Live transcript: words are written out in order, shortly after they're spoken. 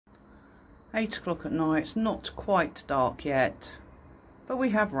8 o'clock at night. It's not quite dark yet, but we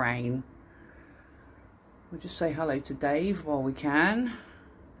have rain. We'll just say hello to Dave while we can.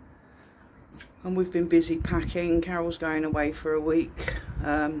 And we've been busy packing. Carol's going away for a week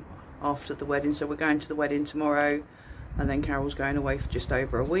after the wedding, so we're going to the wedding tomorrow, and then Carol's going away for just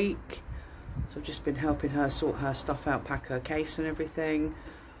over a week. So I've just been helping her sort her stuff out, pack her case and everything.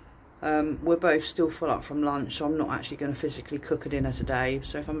 We're both still full up from lunch, so I'm not actually going to physically cook a dinner today.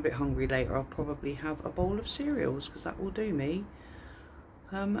 So if I'm a bit hungry later, I'll probably have a bowl of cereals, because that will do me.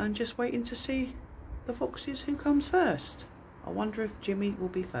 And just waiting to see the foxes who comes first. I wonder if Jimmy will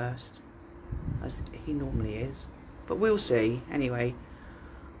be first, as he normally is, but we'll see. Anyway,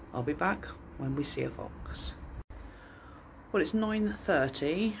 I'll be back when we see a fox. Well, it's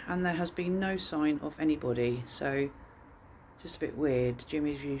 9:30 and there has been no sign of anybody, so just a bit weird.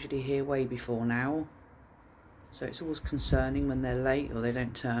 Jimmy's usually here way before now, so it's always concerning when they're late or they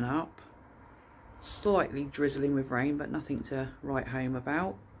don't turn up. Slightly drizzling with rain, but nothing to write home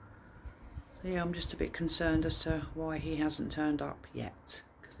about. So yeah, I'm just a bit concerned as to why he hasn't turned up yet,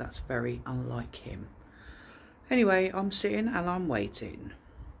 because that's very unlike him. Anyway, I'm sitting and I'm waiting.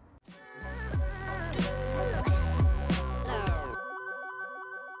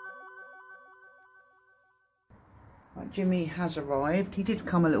 Right, Jimmy has arrived. He did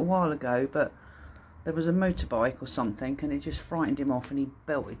come a little while ago, but there was a motorbike or something and it just frightened him off and he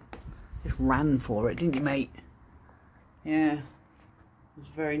belted. Just ran for it, didn't you, mate? Yeah. It was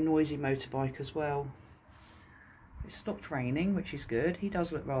a very noisy motorbike as well. It stopped raining, which is good. He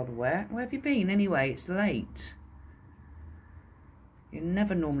does look rather wet. Where have you been anyway? It's late. You're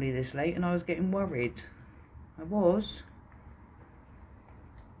never normally this late, and I was getting worried. I was.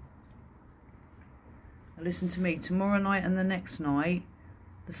 Now listen to me. Tomorrow night and the next night,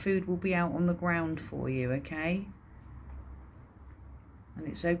 the food will be out on the ground for you, okay? And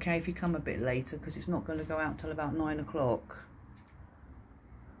it's okay if you come a bit later, because it's not going to go out till about 9 o'clock.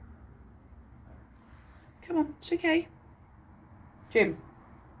 Come on, it's okay. Jim.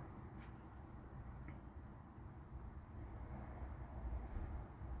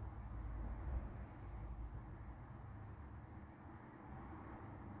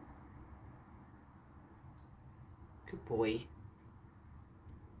 Good boy.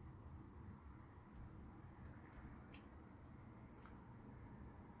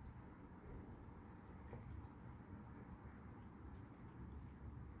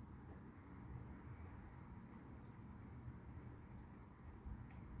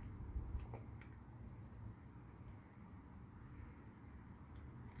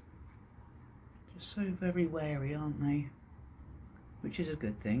 So very wary, aren't they? Which is a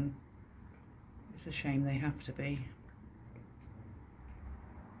good thing. It's a shame they have to be.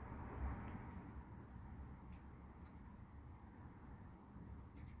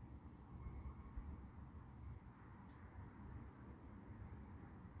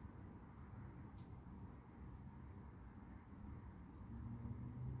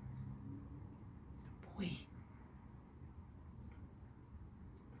 Boy.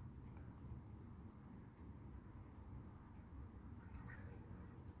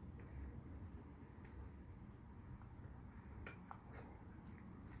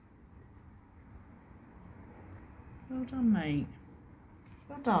 Well done, mate.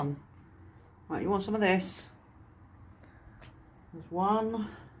 Well done. Right, you want some of this? There's one.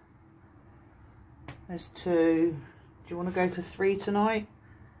 There's two. Do you want to go for 3 tonight?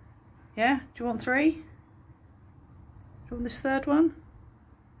 Yeah? Do you want 3? Do you want this third one?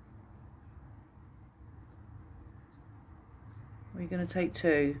 Or are you going to take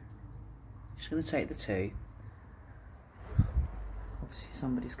 2? Just going to take the 2. Obviously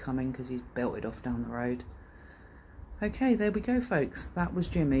somebody's coming because he's belted off down the road. Okay, there we go, folks. That was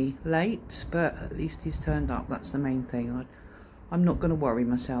Jimmy. Late, but at least he's turned up. That's the main thing. I'm not going to worry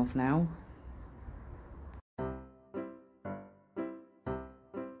myself now.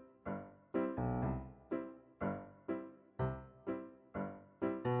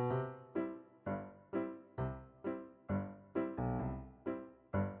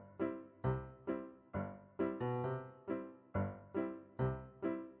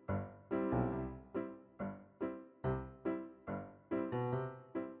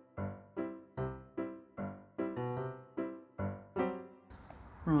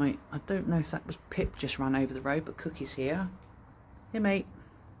 Right, I don't know if that was Pip just ran over the road, but Cookie's here. Yeah, mate.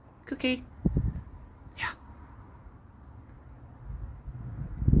 Cookie. Yeah.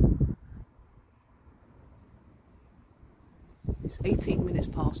 It's 18 minutes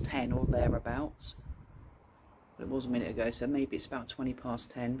past 10 or thereabouts. Well, it was a minute ago, so maybe it's about 20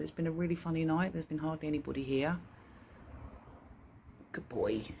 past 10. But it's been a really funny night. There's been hardly anybody here. Good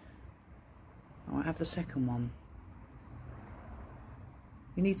boy. I'll have the second one.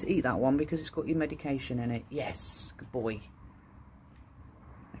 You need to eat that one because it's got your medication in it. Yes, good boy.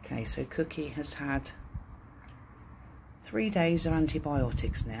 Okay, so Cookie has had 3 days of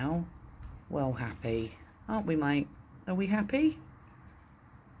antibiotics now. Well happy, aren't we, mate? Are we happy?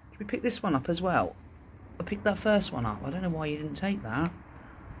 Should we pick this one up as well? I picked that first one up. I don't know why you didn't take that.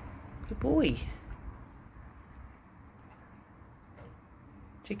 Good boy.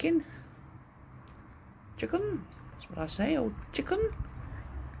 Chicken? Chicken? That's what I say, old chicken.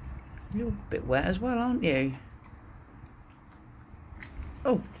 You're a bit wet as well, aren't you?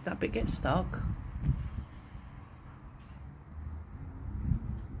 Oh, did that bit get stuck?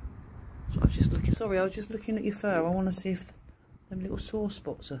 So I was just looking, sorry, I was just looking at your fur. I want to see if them little sore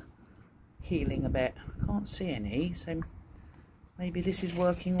spots are healing a bit. I can't see any, so maybe this is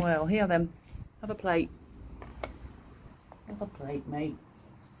working well. Here then, have a plate. Have a plate, mate.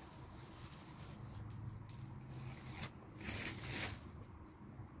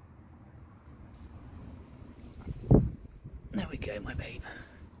 There we go, my babe.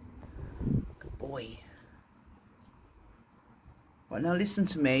 Good boy. Right, now listen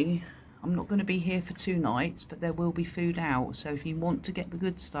to me. I'm not going to be here for 2 nights, but there will be food out. So if you want to get the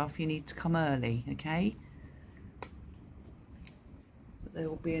good stuff, you need to come early, okay? But there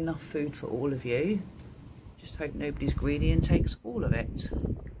will be enough food for all of you. Just hope nobody's greedy and takes all of it.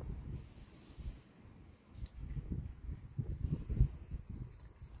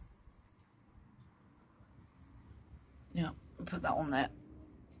 Yeah, put that on there.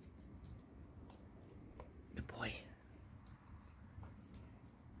 Good boy.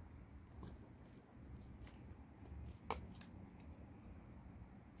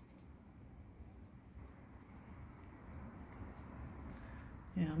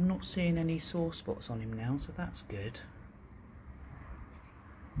 Yeah, I'm not seeing any sore spots on him now, so that's good.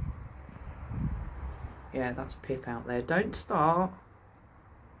 Yeah, that's Pip out there. Don't start.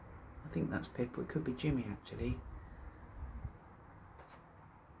 I think that's Pip, or it could be Jimmy actually.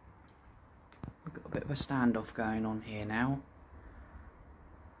 We've got a bit of a standoff going on here now.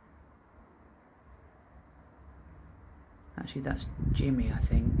 Actually, that's Jimmy, I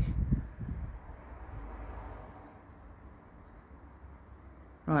think.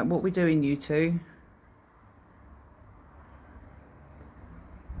 Right, what are we doing, you two?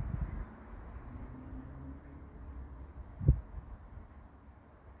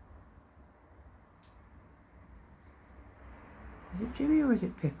 Is it Jimmy or is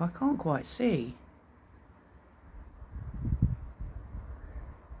it Pip? I can't quite see.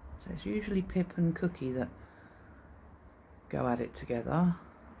 So it's usually Pip and Cookie that go at it together.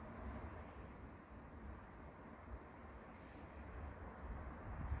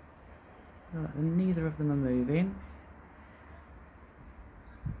 Neither of them are moving.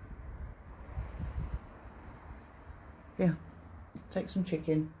 Yeah, take some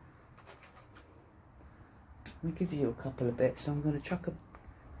chicken. Let me give you a couple of bits. I'm going to chuck a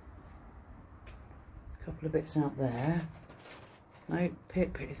couple of bits out there. No,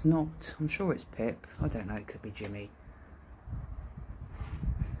 Pip is not. I'm sure it's Pip. I don't know, it could be Jimmy.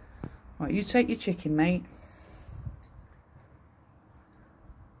 Right, you take your chicken, mate.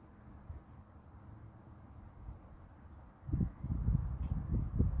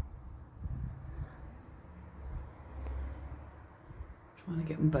 Trying to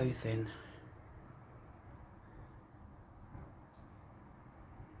get them both in.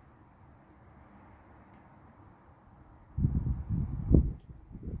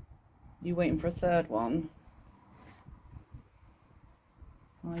 You waiting for a third one?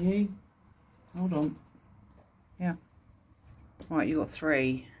 Are you? Hold on. Yeah. Right, you got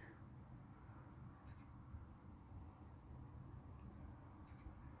 3.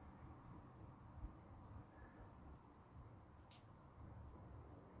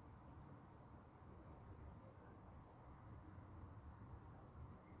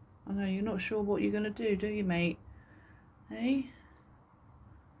 I know, you're not sure what you're going to do you, mate? Hey?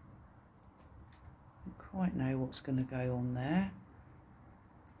 Don't quite know what's going to go on there.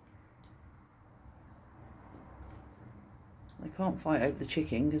 They can't fight over the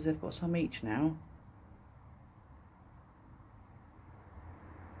chicken because they've got some each now.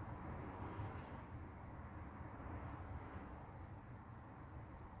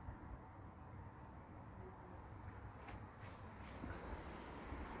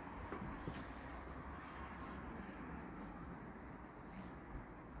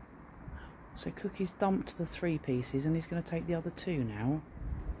 So Cookie's dumped the 3 pieces and he's going to take the other 2 now.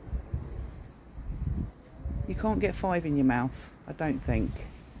 You can't get 5 in your mouth, I don't think.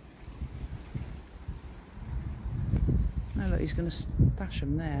 No, look, he's going to stash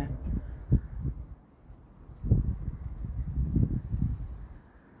them there.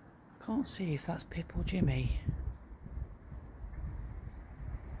 Can't see if that's Pip or Jimmy.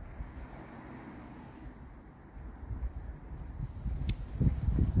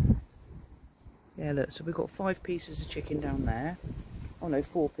 Yeah, look, so we've got 5 pieces of chicken down there. Oh no,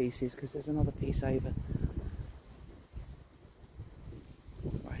 4 pieces, because there's another piece over.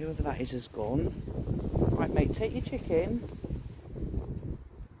 Right, whoever that is has gone. Right, mate, take your chicken.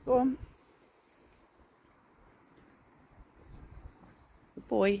 Go on. Good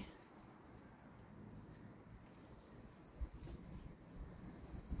boy.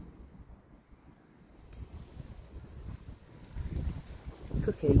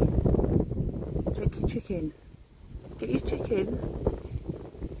 Cookie. Take your chicken. Get your chicken.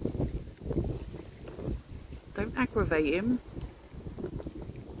 Don't aggravate him.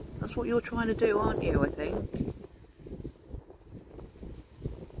 That's what you're trying to do, aren't you, I think?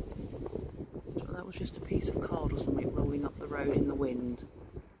 So that was just a piece of card or something rolling up the road in the wind.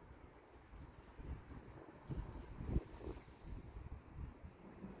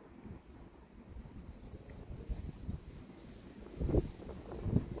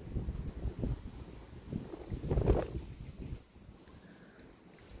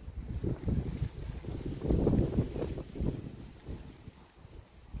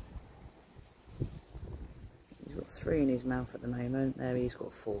 He's got 3 in his mouth at the moment. There, he's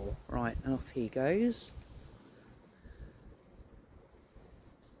got 4. Right, and off he goes.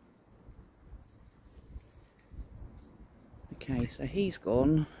 Okay, so he's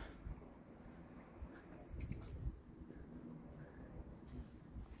gone.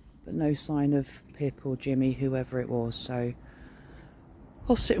 But no sign of Pip or Jimmy, whoever it was, so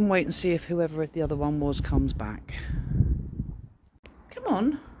I'll sit and wait and see if whoever the other one was comes back. Come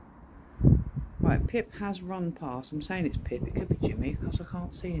on. Right, Pip has run past. I'm saying it's Pip, it could be Jimmy because I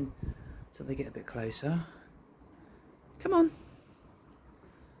can't see him until they get a bit closer. Come on.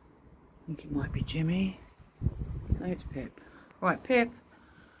 I think it might be Jimmy. No, it's Pip. Right, Pip.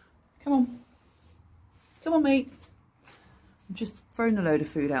 Come on. Come on, mate. I'm just throwing a load of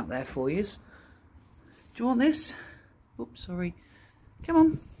food out there for you. Do you want this? Oops, sorry. Come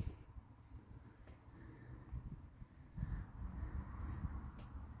on.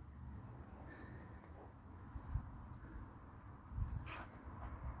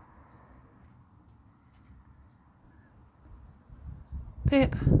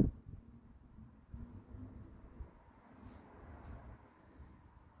 Pip. Good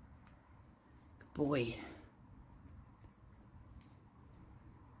boy.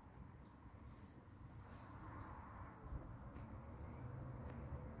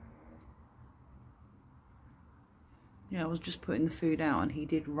 Yeah, I was just putting the food out and he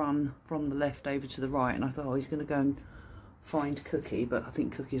did run from the left over to the right, and I thought, oh, he's going to go and find Cookie, but I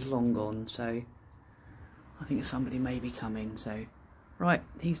think Cookie's long gone, so I think somebody may be coming. So right,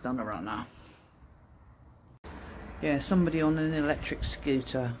 he's done a runner. Yeah, somebody on an electric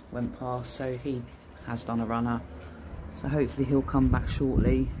scooter went past, so he has done a runner. So hopefully he'll come back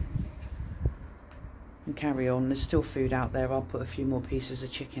shortly and carry on. There's still food out there. I'll put a few more pieces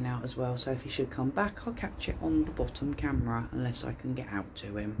of chicken out as well, so if he should come back I'll catch it on the bottom camera, unless I can get out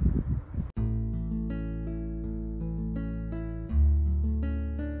to him.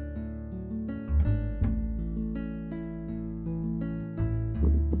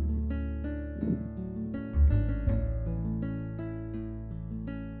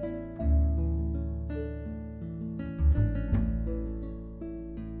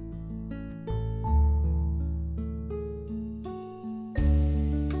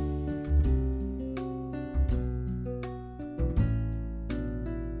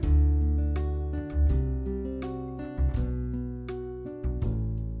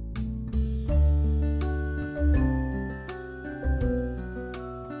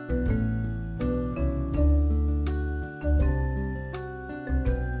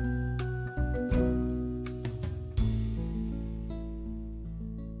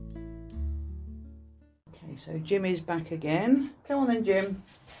 So Jimmy's back again. Come on then, Jim.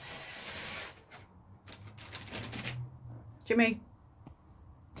 Jimmy.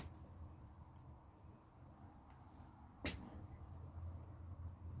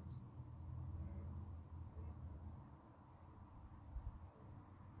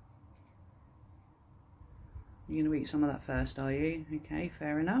 You're going to eat some of that first, are you? Okay,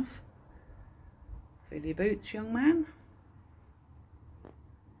 fair enough. Fill your boots, young man.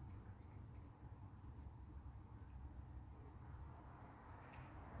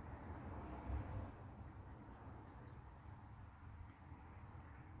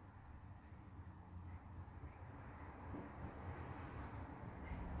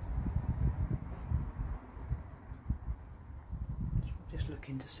 just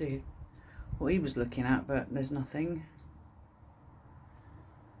looking to see what he was looking at, but there's nothing.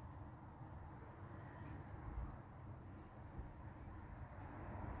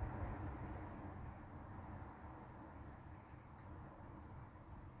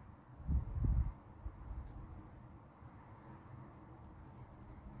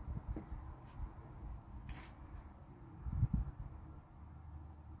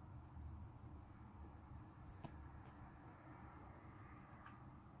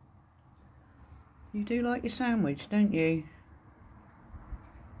 You do like your sandwich, don't you?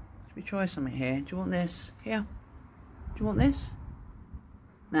 Should we try something here? Do you want this? Here. Do you want this?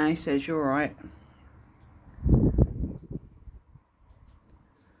 No, he says you're alright.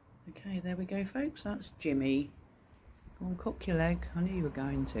 Okay, there we go, folks. That's Jimmy. Go on, cock your leg. I knew you were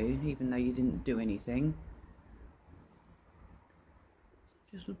going to, even though you didn't do anything.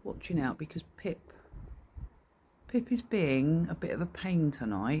 Just watching out because Pip is being a bit of a pain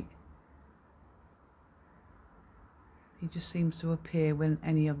tonight. He just seems to appear when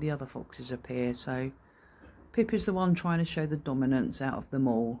any of the other foxes appear, so Pip is the one trying to show the dominance out of them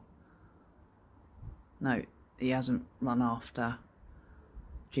all. No, he hasn't run after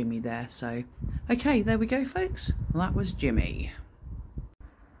Jimmy there, so okay, there we go, folks. That was Jimmy.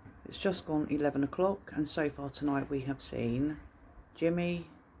 It's just gone 11 o'clock, and so far tonight we have seen Jimmy,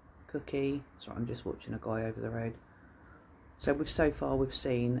 Cookie. Sorry, I'm just watching a guy over the road. So so far we've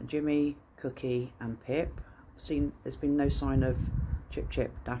seen Jimmy, Cookie and Pip. There's been no sign of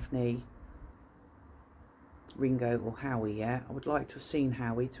Chip, Daphne, Ringo or Howie yet. I would like to have seen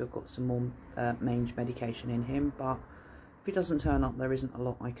Howie to have got some more mange medication in him, but if he doesn't turn up there isn't a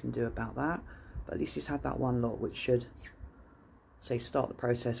lot I can do about that. But at least he's had that one lot, which should say start the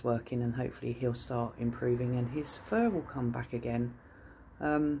process working, and hopefully he'll start improving and his fur will come back again.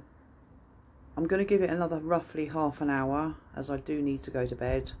 I'm going to give it another roughly half an hour, as I do need to go to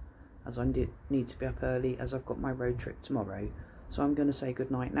bed, as I need to be up early, as I've got my road trip tomorrow. So I'm going to say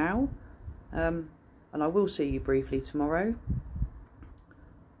good night now, and I will see you briefly tomorrow,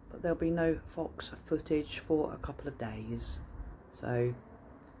 but there'll be no fox footage for a couple of days. So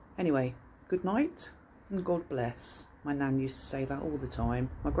anyway, good night and God bless. My nan used to say that all the time.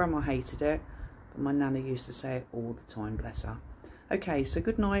 My grandma hated it, but my nana used to say it all the time, bless her. Okay, so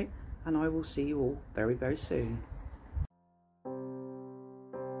good night, and I will see you all very, very soon.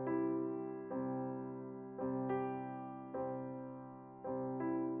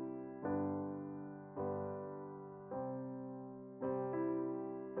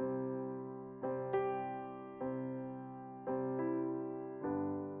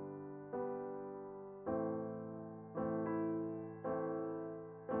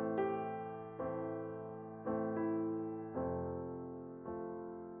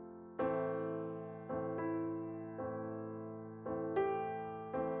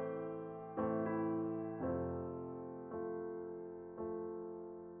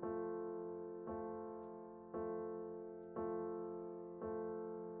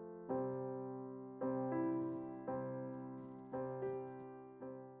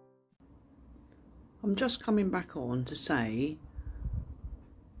 I'm just coming back on to say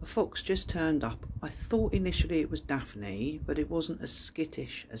a fox just turned up. I thought initially it was Daphne, but it wasn't as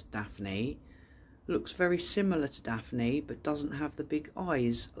skittish as Daphne. Looks very similar to Daphne, but doesn't have the big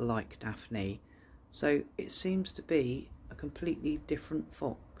eyes like Daphne. So it seems to be a completely different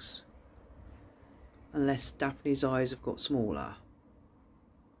fox. Unless Daphne's eyes have got smaller.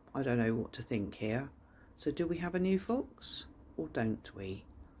 I don't know what to think here. So do we have a new fox or don't we?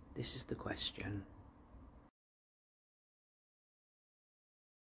 This is the question.